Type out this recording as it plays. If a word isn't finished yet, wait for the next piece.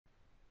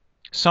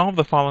Solve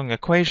the following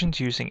equations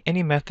using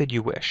any method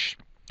you wish.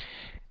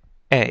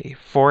 A.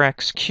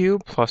 4x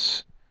cubed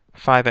plus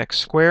 5x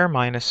squared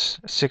minus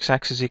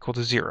 6x is equal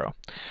to 0.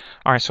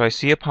 Alright, so I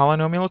see a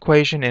polynomial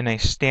equation in a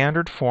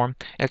standard form.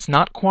 It's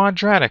not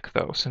quadratic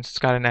though, since it's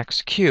got an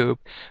x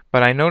cubed,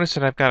 but I notice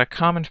that I've got a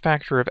common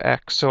factor of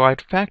x, so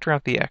I'd factor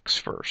out the x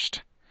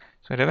first.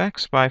 So I'd have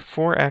x by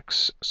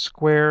 4x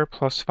squared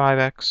plus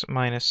 5x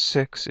minus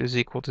 6 is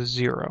equal to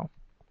 0.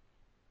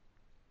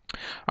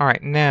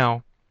 Alright,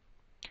 now,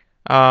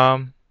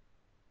 well,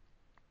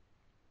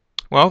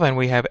 then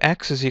we have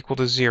x is equal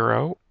to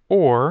 0,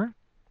 or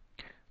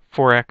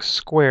 4x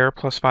squared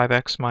plus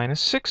 5x minus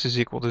 6 is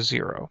equal to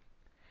 0.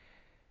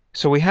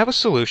 So we have a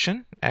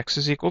solution, x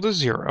is equal to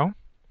 0.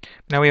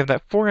 Now we have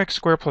that 4x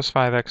squared plus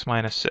 5x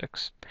minus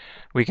 6.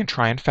 We can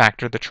try and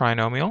factor the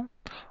trinomial,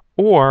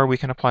 or we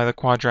can apply the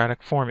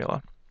quadratic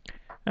formula.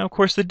 Now, of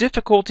course, the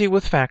difficulty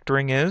with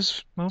factoring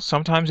is, well,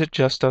 sometimes it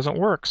just doesn't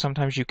work.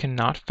 Sometimes you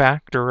cannot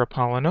factor a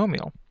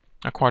polynomial,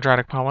 a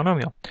quadratic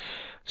polynomial.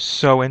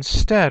 So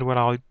instead, what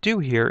I'll do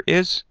here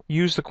is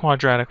use the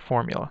quadratic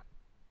formula.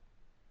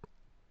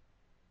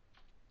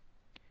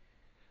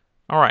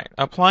 Alright,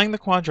 applying the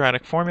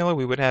quadratic formula,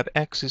 we would have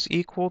x is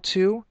equal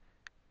to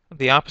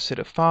the opposite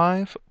of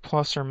 5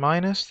 plus or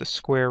minus the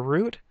square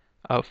root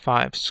of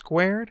 5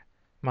 squared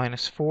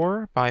minus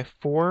 4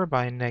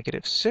 by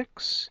negative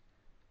 6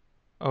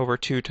 over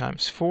 2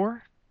 times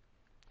 4.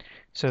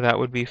 So that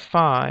would be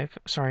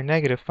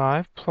negative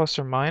 5 plus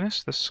or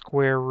minus the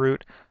square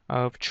root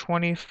of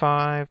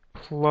 25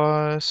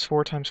 plus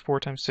 4 times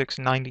 6,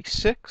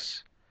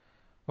 96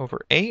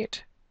 over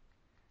 8.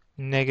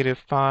 Negative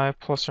 5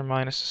 plus or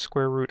minus the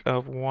square root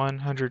of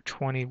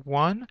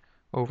 121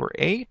 over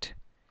 8.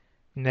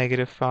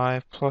 Negative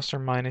 5 plus or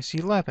minus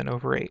 11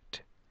 over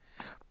 8.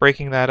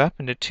 Breaking that up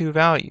into two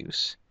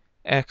values,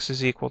 x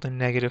is equal to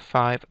negative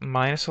 5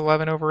 minus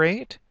 11 over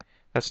 8.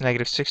 That's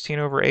negative 16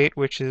 over 8,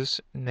 which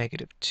is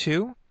negative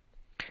 2.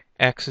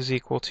 X is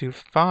equal to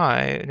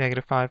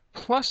negative 5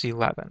 plus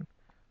 11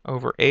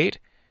 over 8.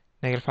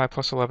 Negative 5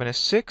 plus 11 is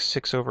 6.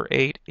 6 over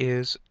 8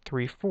 is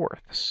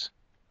 3/4.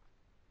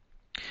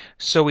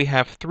 So we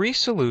have three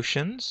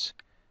solutions,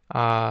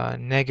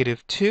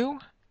 negative 2,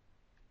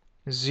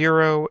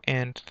 0,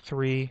 and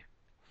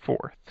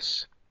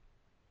 3/4.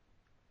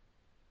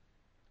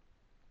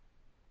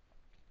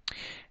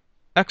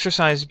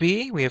 Exercise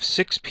B, we have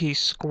 6p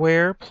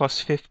squared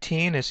plus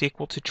 15 is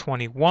equal to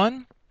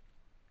 21.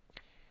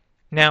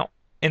 Now,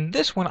 in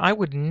this one, I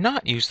would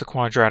not use the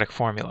quadratic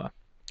formula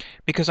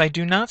because I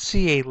do not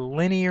see a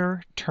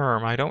linear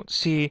term. I don't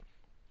see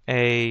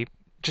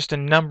just a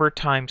number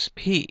times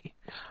p.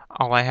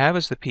 All I have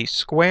is the p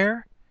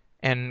squared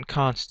and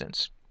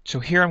constants. So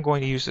here I'm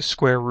going to use the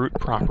square root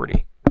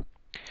property.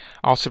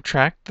 I'll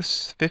subtract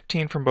this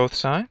 15 from both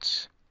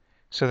sides.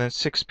 So then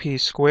 6p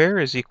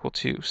squared is equal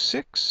to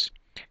 6.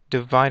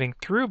 Dividing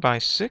through by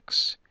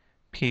 6,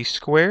 p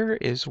squared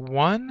is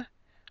 1.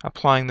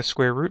 Applying the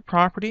square root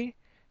property,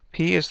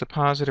 p is the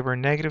positive or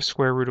negative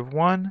square root of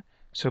 1,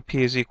 so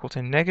p is equal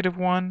to negative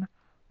 1,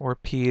 or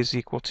p is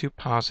equal to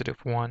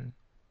positive 1.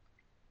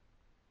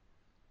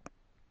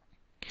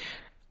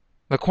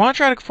 The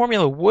quadratic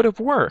formula would have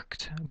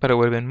worked, but it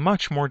would have been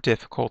much more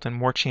difficult and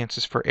more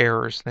chances for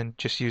errors than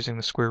just using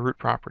the square root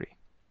property.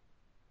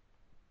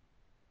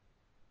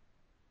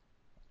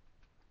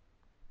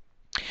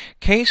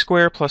 K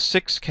squared plus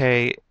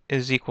 6k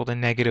is equal to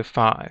negative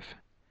 5.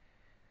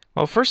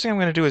 Well, the first thing I'm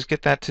going to do is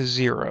get that to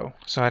 0.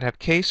 So I'd have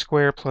k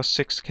squared plus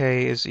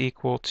 6k is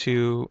equal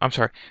to,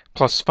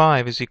 plus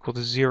 5 is equal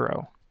to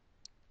 0.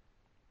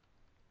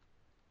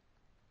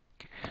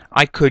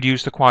 I could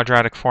use the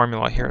quadratic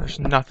formula here. There's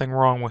nothing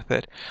wrong with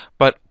it.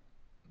 But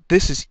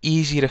this is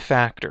easy to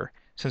factor.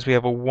 Since we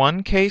have a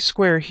 1k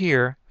squared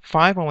here,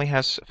 5 only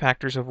has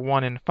factors of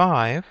 1 and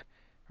 5.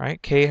 Right?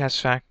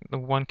 The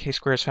 1k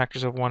squared has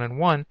factors of 1 and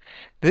 1.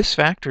 This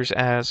factors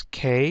as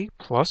k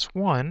plus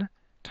 1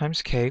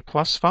 times k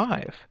plus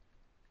 5.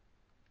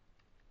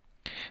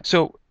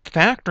 So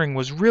factoring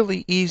was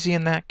really easy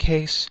in that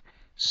case,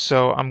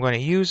 so I'm going to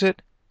use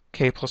it.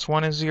 K plus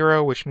 1 is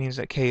 0, which means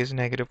that k is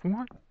negative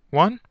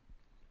 1.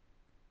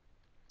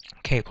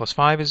 K plus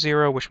 5 is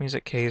 0, which means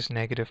that k is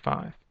negative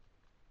 5.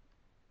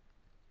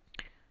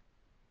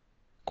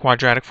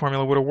 Quadratic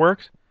formula would have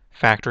worked.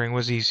 Factoring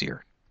was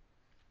easier.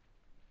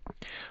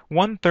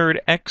 1/3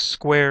 x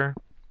squared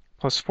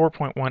plus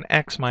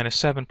 4.1x minus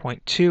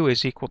 7.2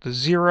 is equal to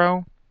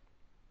 0.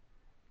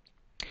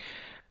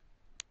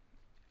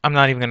 I'm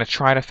not even going to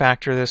try to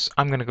factor this.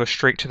 I'm going to go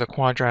straight to the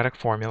quadratic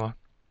formula.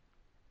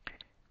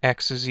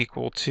 X is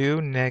equal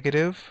to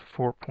negative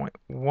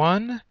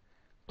 4.1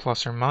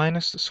 plus or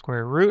minus the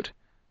square root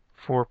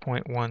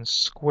 4.1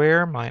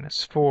 squared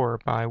minus 4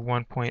 by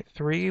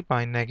 1.3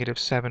 by negative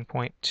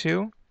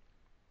 7.2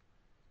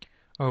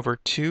 over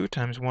 2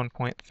 times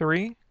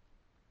 1.3.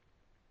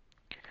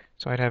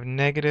 So I'd have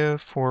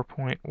negative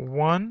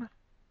 4.1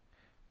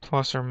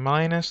 plus or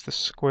minus the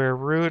square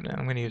root.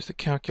 I'm going to use the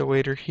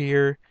calculator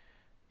here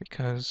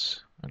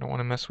because I don't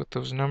want to mess with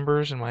those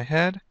numbers in my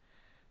head.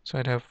 So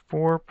I'd have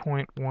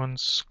 4.1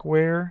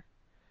 squared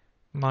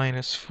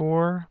minus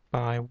 4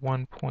 by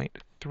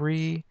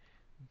 1.3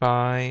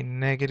 by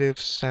negative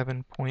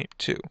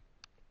 7.2.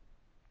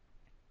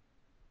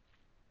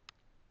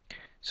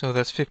 So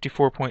that's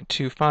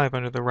 54.25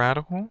 under the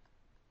radical.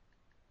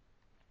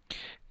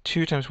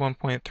 2 times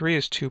 1.3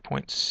 is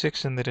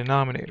 2.6 in the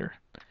denominator.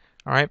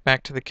 All right,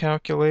 back to the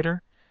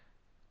calculator.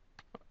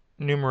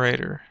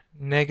 Numerator,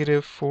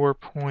 negative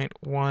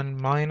 4.1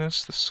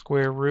 minus the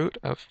square root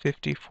of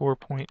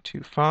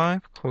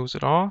 54.25. Close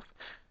it off.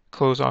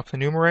 Close off the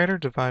numerator,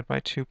 divide by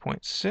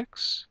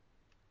 2.6.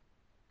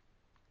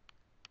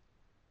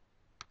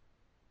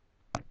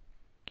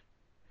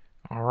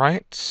 All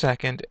right,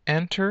 second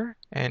enter,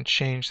 and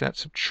change that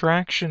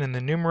subtraction in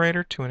the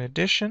numerator to an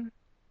addition.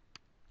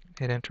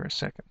 Hit enter a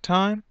second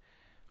time.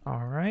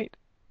 All right,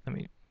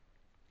 and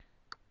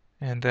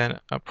then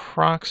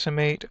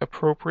approximate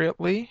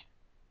appropriately.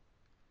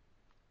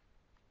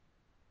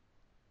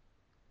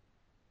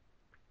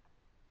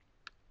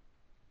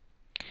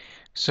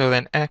 So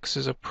then x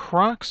is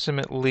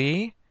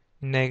approximately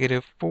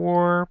negative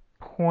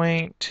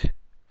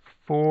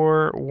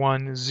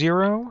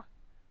 4.410.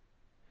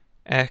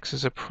 X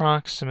is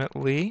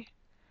approximately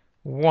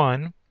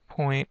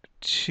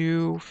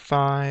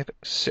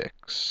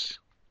 1.256.